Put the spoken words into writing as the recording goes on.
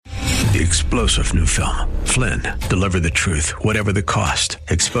The explosive new film, Flynn, deliver the truth, whatever the cost,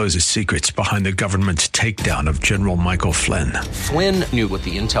 exposes secrets behind the government's takedown of General Michael Flynn. Flynn knew what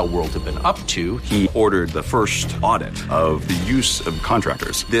the intel world had been up to. He ordered the first audit of the use of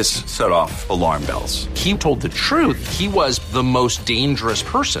contractors. This set off alarm bells. He told the truth. He was the most dangerous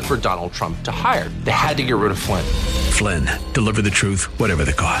person for Donald Trump to hire. They had to get rid of Flynn. Flynn, deliver the truth, whatever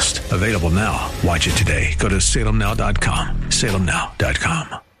the cost. Available now. Watch it today. Go to salemnow.com.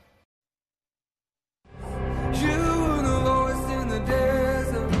 salemnow.com.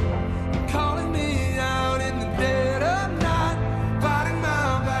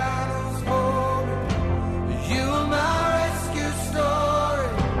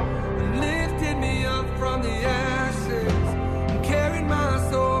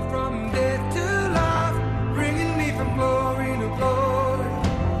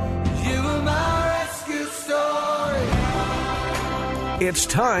 It's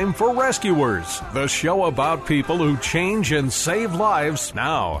time for Rescuers, the show about people who change and save lives.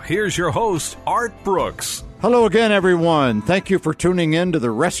 Now, here's your host, Art Brooks. Hello again, everyone. Thank you for tuning in to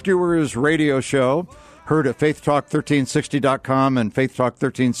the Rescuers radio show, heard at faithtalk1360.com and Faithtalk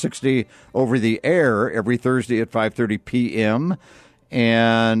 1360 over the air every Thursday at 5:30 p.m.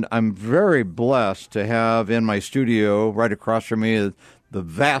 And I'm very blessed to have in my studio, right across from me, the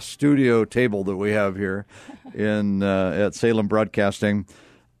vast studio table that we have here in at Salem Broadcasting,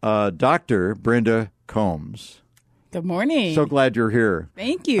 Dr. Brenda Combs. Good morning. So glad you're here.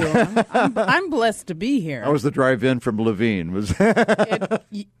 Thank you. I'm blessed to be here. How was the drive-in from Levine?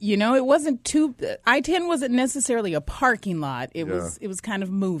 It wasn't too. I-10 wasn't necessarily a parking lot. It was kind of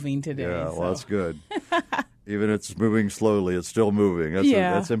moving today. Yeah, so. Well, that's good. Even if it's moving slowly, it's still moving.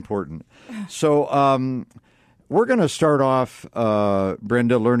 That's important. So. We're going to start off,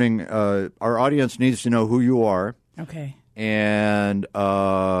 Brenda, learning. Our audience needs to know who you are. Okay. And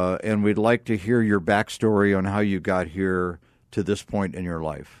we'd like to hear your backstory on how you got here to this point in your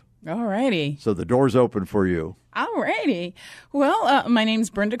life. All righty. So the door's open for you. All righty. Well, my name's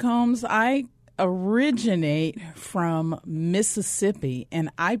Brenda Combs. I originate from Mississippi,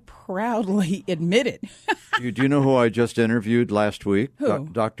 and I proudly admit it. Do you know who I just interviewed last week? Who?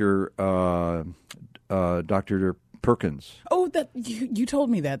 Dr. Perkins. Oh, that you told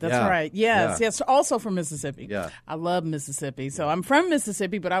me that. That's right. Yes. Also from Mississippi. Yeah. I love Mississippi. So I'm from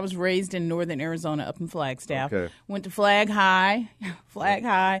Mississippi, but I was raised in northern Arizona up in Flagstaff. Okay. Went to Flag High,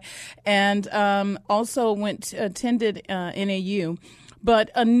 and also attended NAU.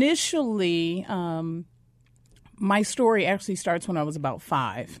 But initially, my story actually starts when I was about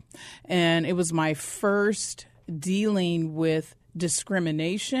 5, and it was my first dealing with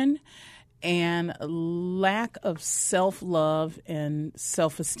discrimination and lack of self-love and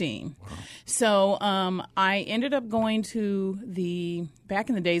self-esteem. Wow. So I ended up going to back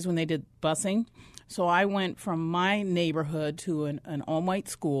in the days when they did busing. So I went from my neighborhood to an all-white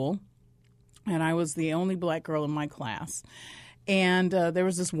school, and I was the only black girl in my class. And there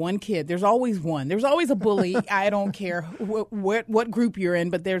was this one kid. There's always one. There's always a bully. I don't care what group you're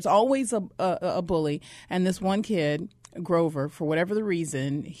in, but there's always a bully. And this one kid, Grover, for whatever the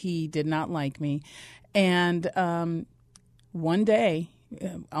reason, he did not like me. And one day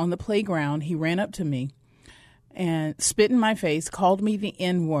on the playground, he ran up to me and spit in my face, called me the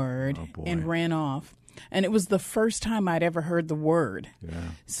N-word, and ran off. And it was the first time I'd ever heard the word.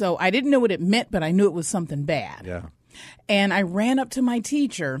 Yeah. So I didn't know what it meant, but I knew it was something bad. Yeah. And I ran up to my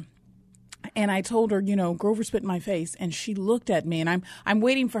teacher, and I told her, Grover spit in my face. And she looked at me, and I'm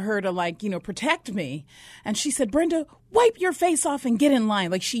waiting for her to, protect me. And she said, Brenda, wipe your face off and get in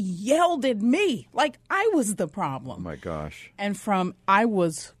line. Like, she yelled at me like I was the problem. Oh, my gosh. And I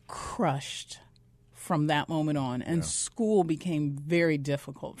was crushed from that moment on, and school became very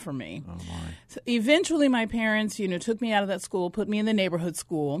difficult for me. Oh, my. So eventually, my parents, took me out of that school, put me in the neighborhood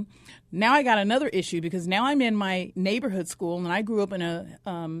school. Now I got another issue because now I'm in my neighborhood school, and I grew up in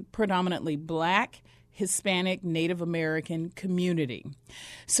a predominantly black, Hispanic, Native American community.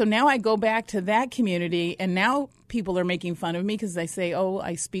 So now I go back to that community, and now people are making fun of me because they say, oh,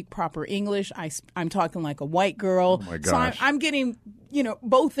 I speak proper English. I'm talking like a white girl. Oh, my gosh. So I'm getting,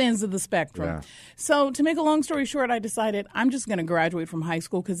 both ends of the spectrum. Yeah. So to make a long story short, I decided I'm just going to graduate from high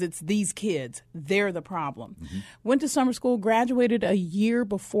school because it's these kids. They're the problem. Mm-hmm. Went to summer school, graduated a year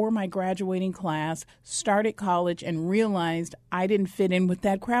before my graduating class, started college, and realized I didn't fit in with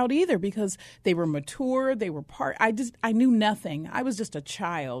that crowd either because they were mature, they were I knew nothing. I was just a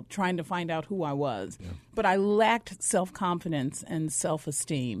child trying to find out who I was. Yeah. But I lacked self-confidence and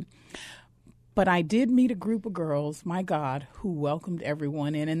self-esteem. But I did meet a group of girls, my God, who welcomed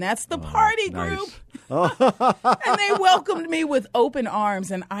everyone in, and that's the party group. And they welcomed me with open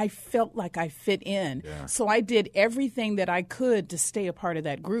arms, and I felt like I fit in. Yeah. So I did everything that I could to stay a part of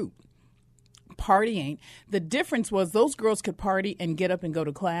that group. Partying. The difference was those girls could party and get up and go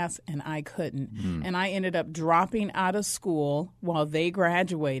to class, and I couldn't. And I ended up dropping out of school while they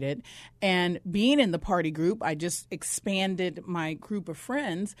graduated. And being in the party group, I just expanded my group of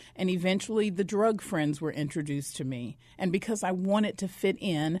friends, and eventually the drug friends were introduced to me. And because I wanted to fit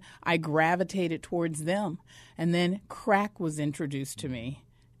in, I gravitated towards them. And then crack was introduced to me,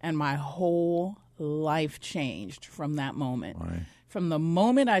 and my whole life changed from that moment. Right. From the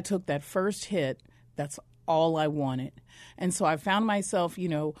moment I took that first hit, that's all I wanted. And so I found myself,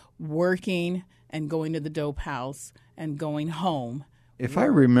 working and going to the dope house and going home. If I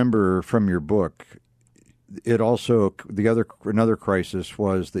remember from your book, it also, another crisis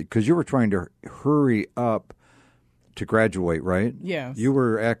was that because you were trying to hurry up to graduate, right? Yes. You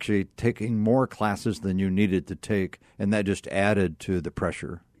were actually taking more classes than you needed to take, and that just added to the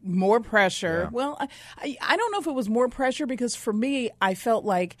pressure. More pressure. Yeah. Well, I don't know if it was more pressure because for me, I felt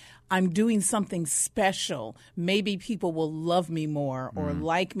like I'm doing something special. Maybe people will love me more or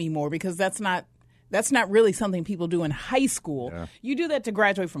like me more because that's not really something people do in high school. Yeah. You do that to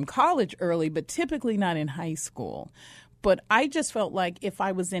graduate from college early, but typically not in high school. But I just felt like if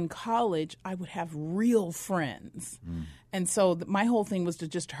I was in college, I would have real friends. And so my whole thing was to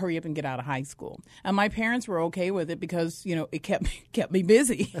just hurry up and get out of high school. And my parents were okay with it because, it kept me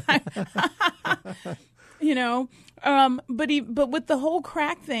busy. But with the whole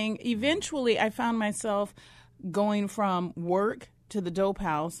crack thing, eventually I found myself going from work to the dope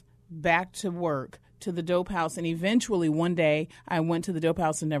house, back to work to the dope house, and eventually one day I went to the dope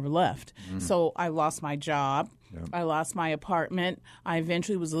house and never left. So I lost my job. Yep. I lost my apartment. I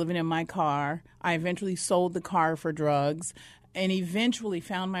eventually was living in my car. I eventually sold the car for drugs and eventually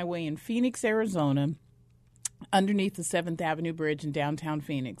found my way in Phoenix, Arizona, underneath the 7th Avenue Bridge in downtown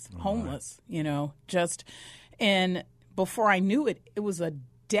Phoenix, homeless, and before I knew it, it was a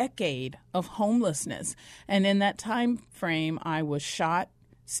decade of homelessness. And in that time frame, I was shot,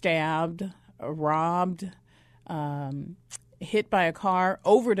 stabbed, robbed, hit by a car,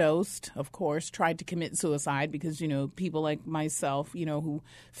 overdosed, of course, tried to commit suicide because, people like myself, who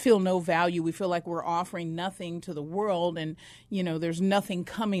feel no value, we feel like we're offering nothing to the world and, there's nothing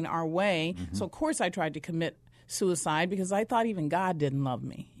coming our way. So, of course, I tried to commit suicide because I thought even God didn't love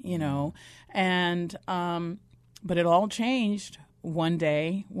me, And, but it all changed one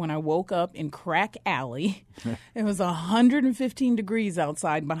day when I woke up in Crack Alley. It was 115 degrees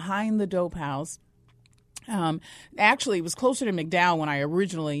outside behind the dope house. Actually, it was closer to McDowell when I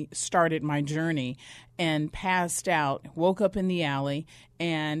originally started my journey and passed out, woke up in the alley,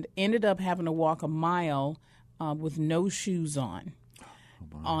 and ended up having to walk a mile with no shoes on.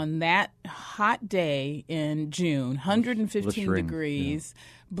 On that hot day in June, 115 degrees,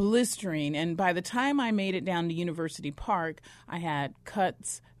 blistering. And by the time I made it down to University Park, I had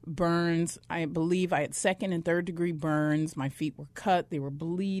cuts, burns. I believe I had 2nd and 3rd degree burns. My feet were cut. They were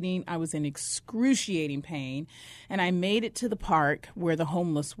bleeding. I was in excruciating pain. And I made it to the park where the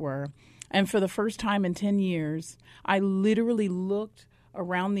homeless were. And for the first time in 10 years, I literally looked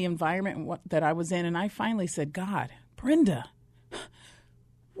around the environment that I was in, and I finally said, God, Brenda,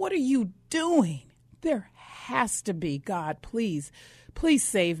 what are you doing? There has to be, God, please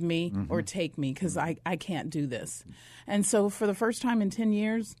save me or take me because I can't do this. And so for the first time in 10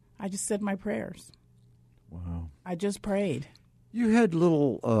 years, I just said my prayers. Wow. I just prayed. You had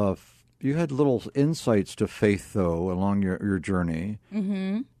little insights to faith, though, along your journey.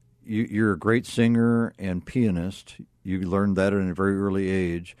 Mm-hmm. You're a great singer and pianist. You learned that at a very early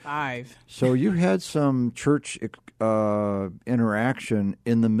age. 5. So you had some church interaction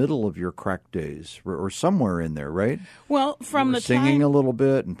in the middle of your crack days, or somewhere in there, right? Well, from the singing time, a little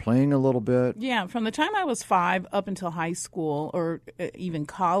bit and playing a little bit. Yeah, from the time I was 5 up until high school or even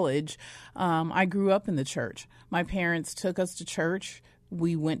college, I grew up in the church. My parents took us to church.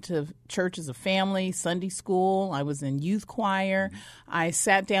 We went to church as a family, Sunday school. I was in youth choir. I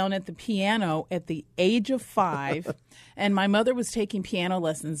sat down at the piano at the age of 5, and my mother was taking piano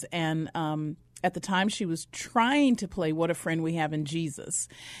lessons, and at the time she was trying to play What a Friend We Have in Jesus.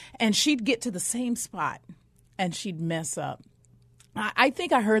 And she'd get to the same spot, and she'd mess up. I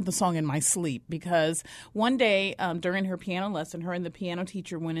think I heard the song in my sleep because one day during her piano lesson, her and the piano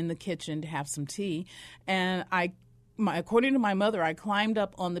teacher went in the kitchen to have some tea, and according to my mother, I climbed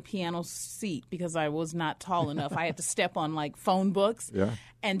up on the piano seat because I was not tall enough. I had to step on like phone books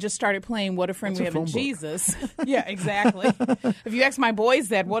and just started playing What a Friend We Have in Jesus. Yeah, exactly. If you ask my boys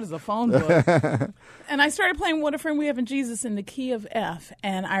that, what is a phone book? And I started playing What a Friend We Have in Jesus in the key of F.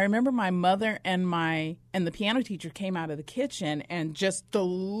 And I remember my mother and the piano teacher came out of the kitchen, and just the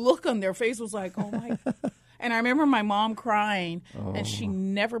look on their face was like, oh my. And I remember my mom crying, and she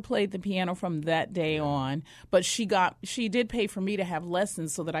never played the piano from that day on. But she did pay for me to have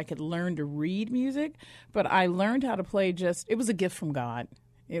lessons so that I could learn to read music. But I learned how to play it was a gift from God.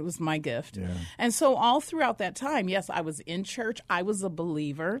 It was my gift. Yeah. And so all throughout that time, yes, I was in church. I was a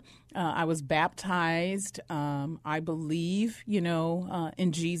believer. I was baptized. I believe,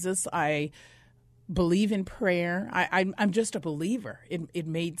 in Jesus. I believe in prayer. I'm just a believer. It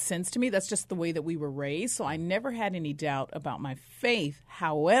made sense to me. That's just the way that we were raised. So I never had any doubt about my faith.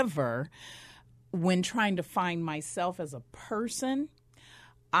 However, when trying to find myself as a person,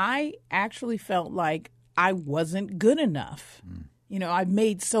 I actually felt like I wasn't good enough. I've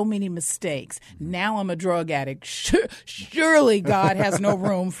made so many mistakes. Now I'm a drug addict. Surely God has no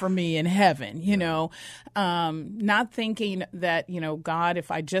room for me in heaven, not thinking that, God, if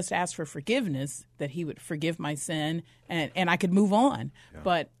I just asked for forgiveness, that he would forgive my sin and I could move on. Yeah.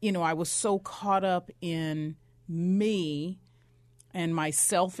 But, I was so caught up in me and my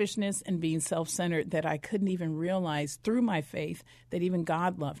selfishness and being self-centered that I couldn't even realize through my faith that even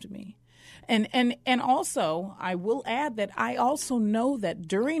God loved me. And also, I will add that I also know that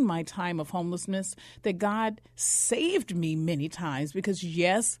during my time of homelessness that God saved me many times because,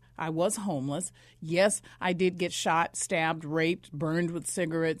 yes, I was homeless. Yes, I did get shot, stabbed, raped, burned with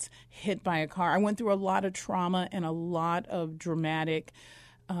cigarettes, hit by a car. I went through a lot of trauma and a lot of dramatic,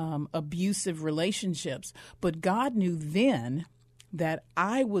 abusive relationships. But God knew then that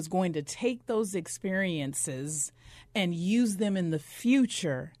I was going to take those experiences and use them in the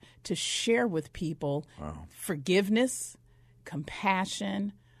future to share with people forgiveness,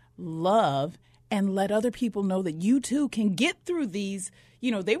 compassion, love, and let other people know that you too can get through these.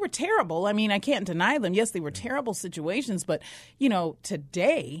 They were terrible. I mean, I can't deny them. Yes, they were terrible situations. But,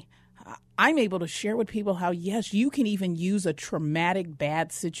 today I'm able to share with people how, yes, you can even use a traumatic,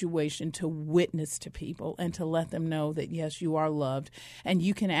 bad situation to witness to people and to let them know that, yes, you are loved and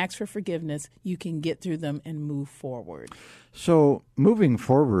you can ask for forgiveness. You can get through them and move forward. So moving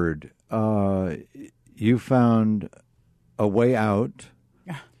forward, you found a way out.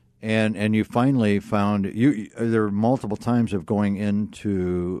 And you finally found there were multiple times of going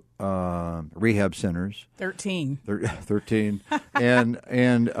into rehab centers. 13. 13.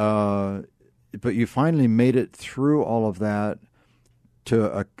 But you finally made it through all of that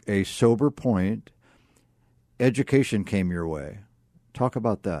to a sober point. Education came your way. Talk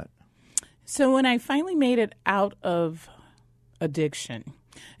about that. So when I finally made it out of addiction,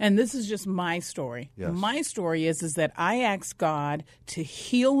 and this is just my story. Yes. My story is that I asked God to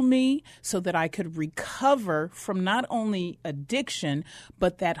heal me so that I could recover from not only addiction,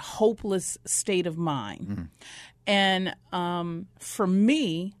 but that hopeless state of mind. And for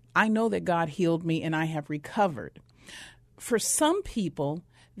me, I know that God healed me and I have recovered. For some people,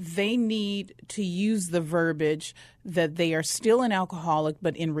 they need to use the verbiage that they are still an alcoholic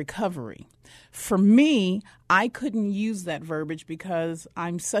but in recovery. For me, I couldn't use that verbiage because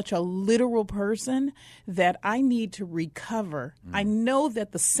I'm such a literal person that I need to recover. I know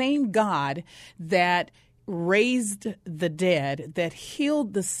that the same God that raised the dead, that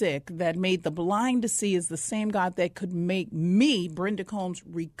healed the sick, that made the blind to see is the same God that could make me, Brenda Combs,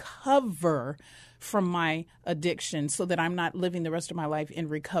 recover from my addiction so that I'm not living the rest of my life in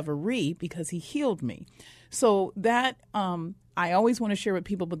recovery because he healed me. So that I always want to share with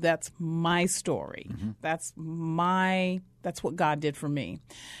people, but that's my story. That's what God did for me.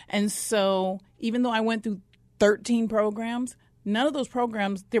 And so even though I went through 13 programs, none of those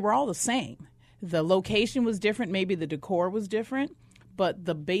programs, they were all the same. The location was different, maybe the decor was different, but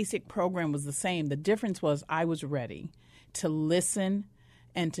the basic program was the same. The difference was I was ready to listen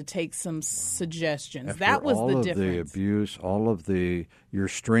and to take some suggestions. After that was the difference. All of the abuse, all of your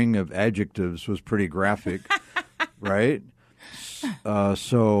string of adjectives was pretty graphic, right?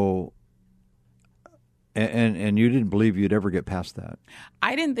 And you didn't believe you'd ever get past that.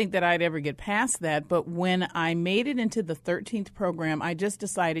 I didn't think that I'd ever get past that, but when I made it into the 13th program, I just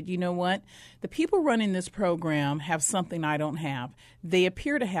decided, you know what? The people running this program have something I don't have. They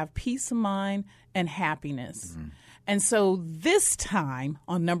appear to have peace of mind and happiness. And so this time,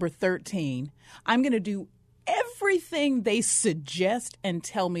 on number 13, I'm going to do everything they suggest and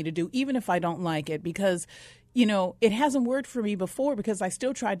tell me to do, even if I don't like it, because it hasn't worked for me before because I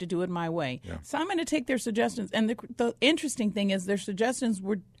still tried to do it my way. Yeah. So I'm going to take their suggestions. And the interesting thing is their suggestions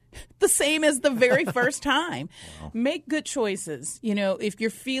were the same as the very first time. Wow. Make good choices. If you're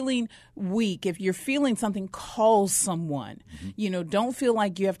feeling weak, if you're feeling something, call someone. Mm-hmm. Don't feel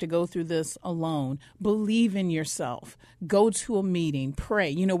like you have to go through this alone. Believe in yourself. Go to a meeting.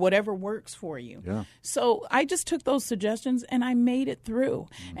 Pray. Whatever works for you. Yeah. So I just took those suggestions and I made it through.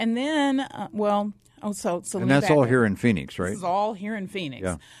 Mm-hmm. And then, so and that's all here in Phoenix, right? This is all here in Phoenix.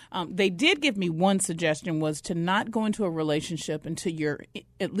 Yeah. They did give me one suggestion was to not go into a relationship until you're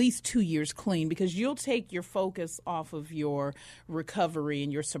at least 2 years clean, because you'll take your focus off of your recovery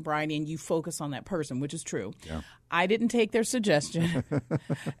and your sobriety and you focus on that person, which is true. Yeah. I didn't take their suggestion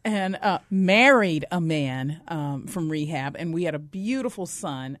and married a man from rehab, and we had a beautiful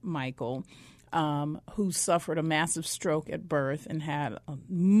son, Michael, who suffered a massive stroke at birth and had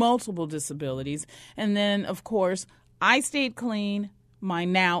multiple disabilities. And then, of course, I stayed clean. My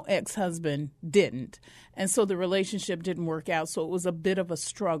now ex-husband didn't. And so the relationship didn't work out. So it was a bit of a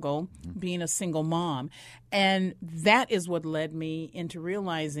struggle being a single mom. And that is what led me into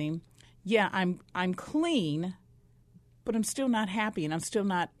realizing, I'm clean, but I'm still not happy and I'm still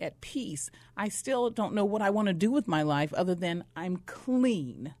not at peace. I still don't know what I want to do with my life other than I'm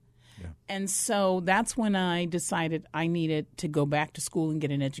clean. Yeah. And so that's when I decided I needed to go back to school and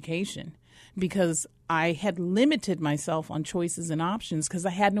get an education, because I had limited myself on choices and options because I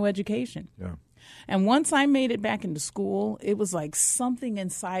had no education. Yeah. And once I made it back into school, it was like something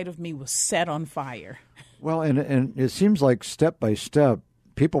inside of me was set on fire. Well, and it seems like step by step,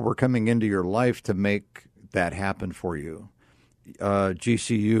 people were coming into your life to make that happen for you.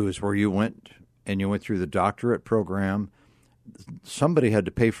 GCU is where you went, and you went through the doctorate program. Somebody had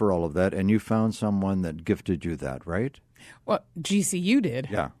to pay for all of that, and you found someone that gifted you that, right? Well, GCU did.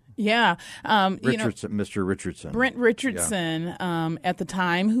 Yeah. Yeah. Mr. Richardson. Brent Richardson, at the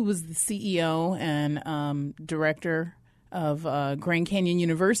time, who was the CEO and director of Grand Canyon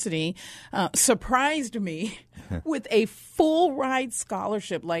University, surprised me with a full ride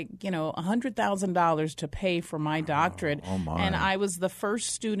scholarship, like, $100,000 to pay for my doctorate. Oh my. And I was the first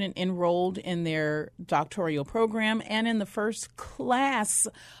student enrolled in their doctoral program and in the first class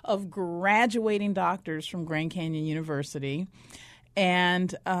of graduating doctors from Grand Canyon University.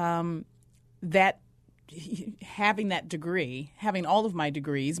 And having that degree, having all of my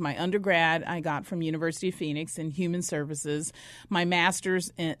degrees, my undergrad I got from University of Phoenix in Human Services, my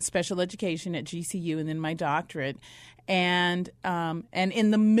master's in special education at GCU, and then my doctorate. And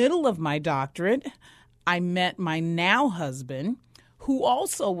in the middle of my doctorate, I met my now husband, who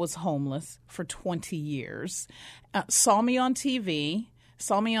also was homeless for 20 years, saw me on TV,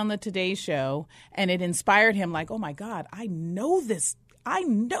 saw me on the Today Show, and it inspired him like, oh, my God, I know this. I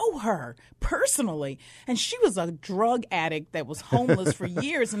know her personally. And she was a drug addict that was homeless for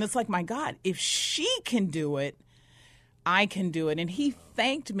years. And it's like, my God, if she can do it, I can do it. And he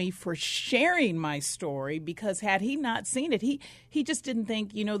thanked me for sharing my story, because had he not seen it, he just didn't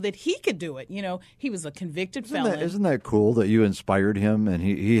think, that he could do it. He was a convicted felon. Isn't that cool that you inspired him, and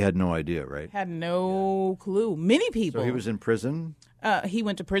he had no idea, right? Had no clue. Many people. So he was in prison? He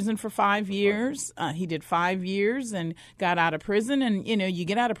went to prison for 5 years. He did 5 years and got out of prison. And, you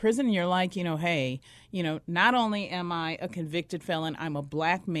get out of prison and you're like, hey, not only am I a convicted felon, I'm a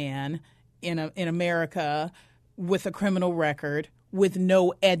black man in America with a criminal record, with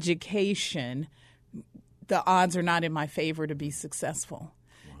no education. The odds are not in my favor to be successful.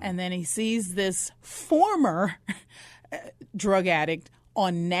 Wow. And then he sees this former drug addict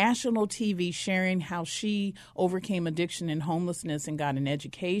on national TV sharing how she overcame addiction and homelessness and got an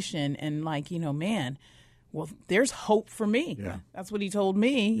education, and man, well, there's hope for me. Yeah. That's what he told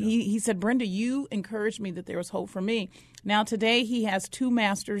me. Yeah. He said, Brenda, you encouraged me that there was hope for me. Now, today he has 2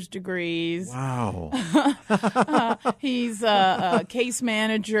 master's degrees. Wow. He's a case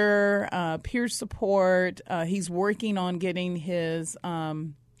manager, peer support. He's working on getting his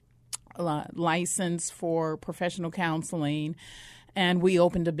license for professional counseling. And we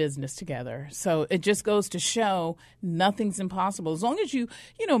opened a business together. So it just goes to show nothing's impossible. As long as you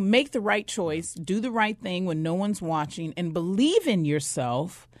make the right choice, do the right thing when no one's watching, and believe in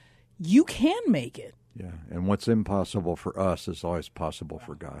yourself, you can make it. Yeah, and what's impossible for us is always possible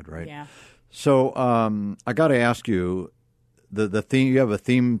for God, right? Yeah. So I got to ask you, the theme. You have a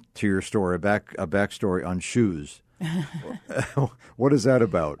theme to your story, a backstory on shoes. What is that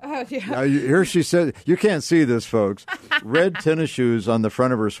about? Yeah. Now, here she said, you can't see this, folks, red tennis shoes on the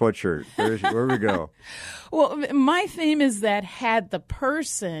front of her sweatshirt. There we go. Well, my theme is that had the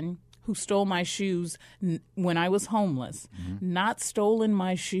person who stole my shoes when I was homeless not stolen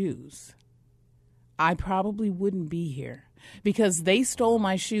my shoes, I probably wouldn't be here. Because they stole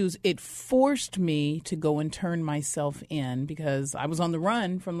my shoes, it forced me to go and turn myself in because I was on the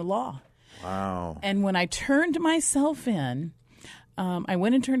run from the law. Wow. And when I turned myself in, I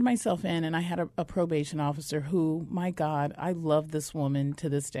went and turned myself in, and I had a probation officer who, my God, I love this woman to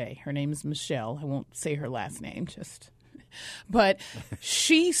this day. Her name is Michelle. I won't say her last name, but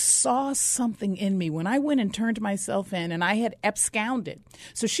she saw something in me when I went and turned myself in, and I had absconded.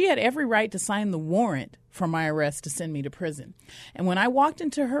 So she had every right to sign the warrant for my arrest to send me to prison. And when I walked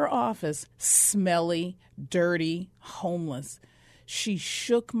into her office, smelly, dirty, homeless, she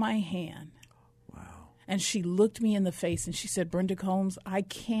shook my hand. Wow. And she looked me in the face and she said, Brenda Combs, I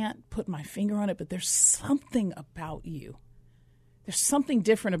can't put my finger on it, but there's something about you. There's something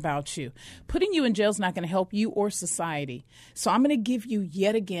different about you. Putting you in jail is not going to help you or society. So I'm going to give you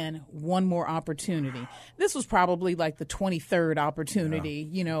yet again one more opportunity. This was probably like the 23rd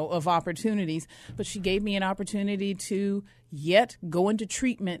opportunity, of opportunities. But she gave me an opportunity to yet go into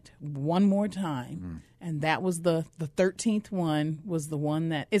treatment one more time. And that was the 13th one, was the one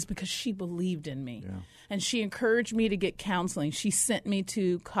that is because she believed in me. Yeah. And she encouraged me to get counseling. She sent me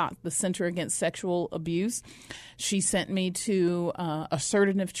to the Center Against Sexual Abuse. She sent me to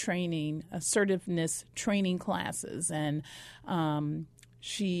assertiveness training classes. And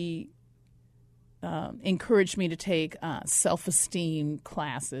she encouraged me to take self-esteem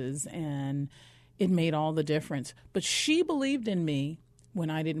classes. And it made all the difference. But she believed in me when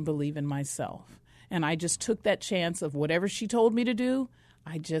I didn't believe in myself. And I just took that chance of whatever she told me to do,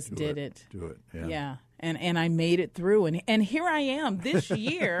 I just did it. Do it, yeah. And I made it through. And here I am this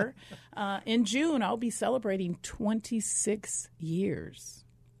year. In June, I'll be celebrating 26 years.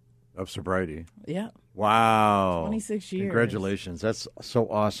 Of sobriety. Yeah. Wow. 26 years. Congratulations. That's so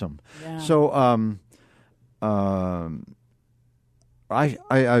awesome. Yeah. So I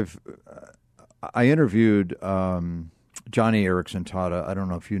interviewed Johnny Erickson Tata. I don't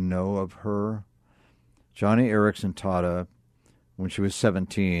know if you know of her. Johnny Erickson Tata, when she was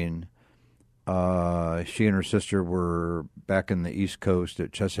 17, she and her sister were back in the East Coast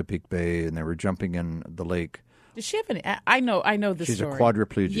at Chesapeake Bay, and they were jumping in the lake. Does she have an? I know this She's story. She's a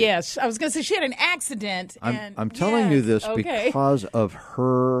quadriplegic. Yes, I was going to say she had an accident. I'm telling you this because of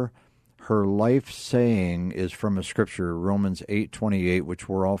her life saying is from a scripture, Romans 8:28, which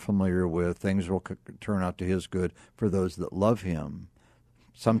we're all familiar with. Things will turn out to His good for those that love Him.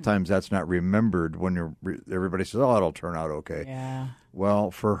 Sometimes that's not remembered when everybody says, "Oh, it'll turn out okay." Yeah. Well,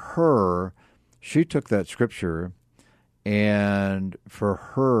 for her, she took that scripture, and for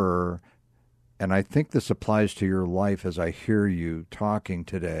her, and I think this applies to your life as I hear you talking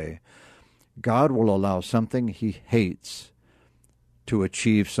today, God will allow something He hates to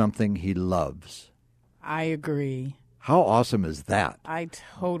achieve something He loves. I agree. How awesome is that? I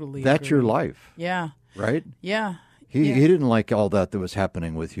totally That's agree. your life. Yeah. Right? Yeah. He didn't like all that was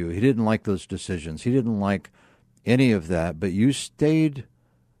happening with you. He didn't like those decisions. He didn't like any of that, but you stayed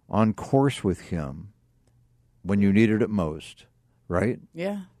on course with Him when you needed it most, right?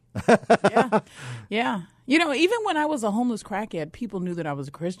 Yeah. Yeah. Even when I was a homeless crackhead, people knew that I was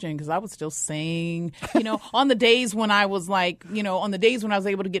a Christian because I would still sing. On the days when I was on the days when I was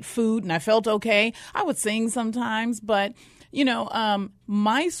able to get food and I felt okay, I would sing sometimes. But,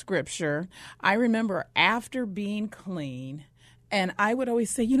 my scripture, I remember after being clean, and I would always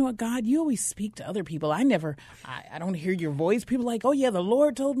say, you know what, God, you always speak to other people. I don't hear your voice. People are like, oh, yeah, the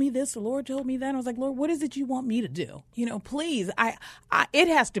Lord told me this, the Lord told me that. And I was like, Lord, what is it you want me to do? Please, it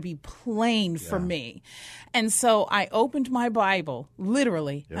has to be plain for me. And so I opened my Bible,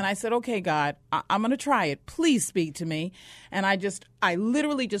 literally, and I said, okay, God, I'm going to try it. Please speak to me. And I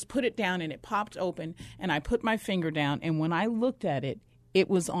literally just put it down, and it popped open, and I put my finger down. And when I looked at it, it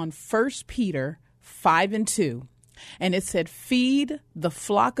was on 1 Peter 5:2. And it said, feed the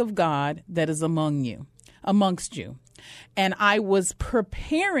flock of God that is amongst you. And I was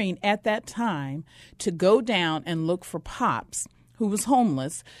preparing at that time to go down and look for Pops, who was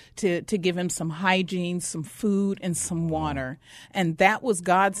homeless, to give him some hygiene, some food, and some water. And that was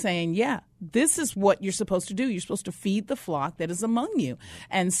God saying, yeah, this is what you're supposed to do. You're supposed to feed the flock that is among you.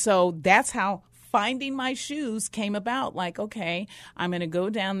 And so that's how finding my shoes came about. Like, okay, I'm going to go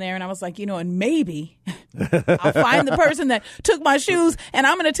down there. And I was like, and maybe I'll find the person that took my shoes and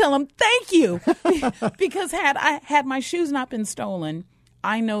I'm going to tell them thank you. Because had my shoes not been stolen,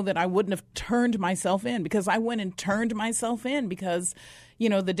 I know that I wouldn't have turned myself in, because I went and turned myself in because,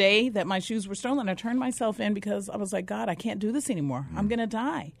 the day that my shoes were stolen, I turned myself in because I was like, God, I can't do this anymore. I'm going to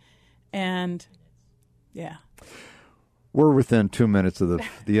die. And yeah. We're within 2 minutes of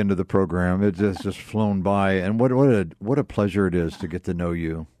the end of the program. It just flown by, and what a pleasure it is to get to know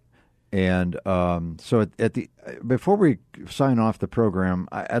you. And so before we sign off the program,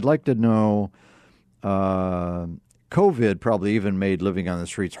 I'd like to know, COVID probably even made living on the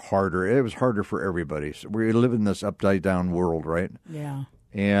streets harder. It was harder for everybody. So we live in this upside-down world, right? Yeah.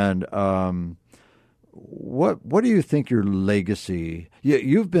 And what do you think your legacy?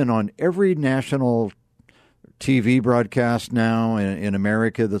 You've been on every national TV broadcast now in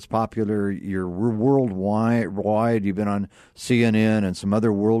America that's popular. You're worldwide. You've been on CNN and some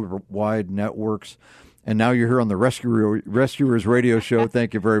other worldwide networks, and now you're here on the Rescuers Radio Show.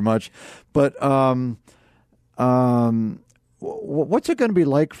 Thank you very much. But what's it going to be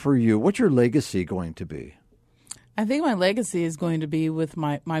like for you? What's your legacy going to be? I think my legacy is going to be with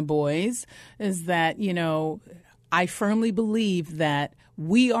my boys, is that, I firmly believe that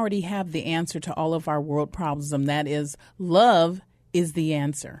we already have the answer to all of our world problems, and that is love is the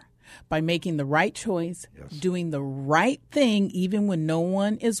answer. By making the right choice, yes, doing the right thing even when no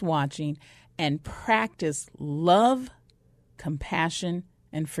one is watching, and practice love, compassion,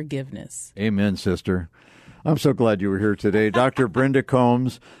 and forgiveness. Amen, sister. I'm so glad you were here today. Dr. Brenda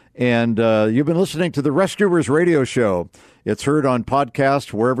Combs. And you've been listening to the Rescuers Radio Show. It's heard on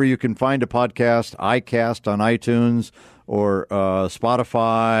podcast, wherever you can find a podcast, iCast on iTunes, or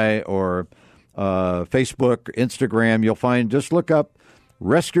Spotify, or Facebook, Instagram. You'll find, just look up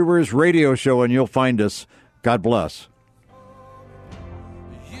Rescuers Radio Show and you'll find us. God bless.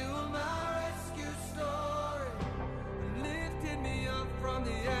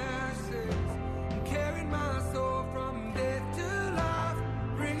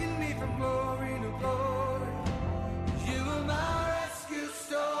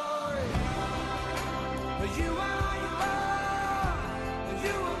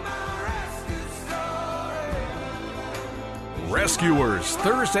 Rescuers,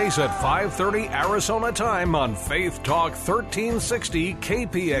 Thursdays at 5:30 Arizona time on Faith Talk 1360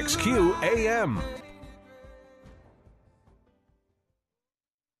 KPXQ AM.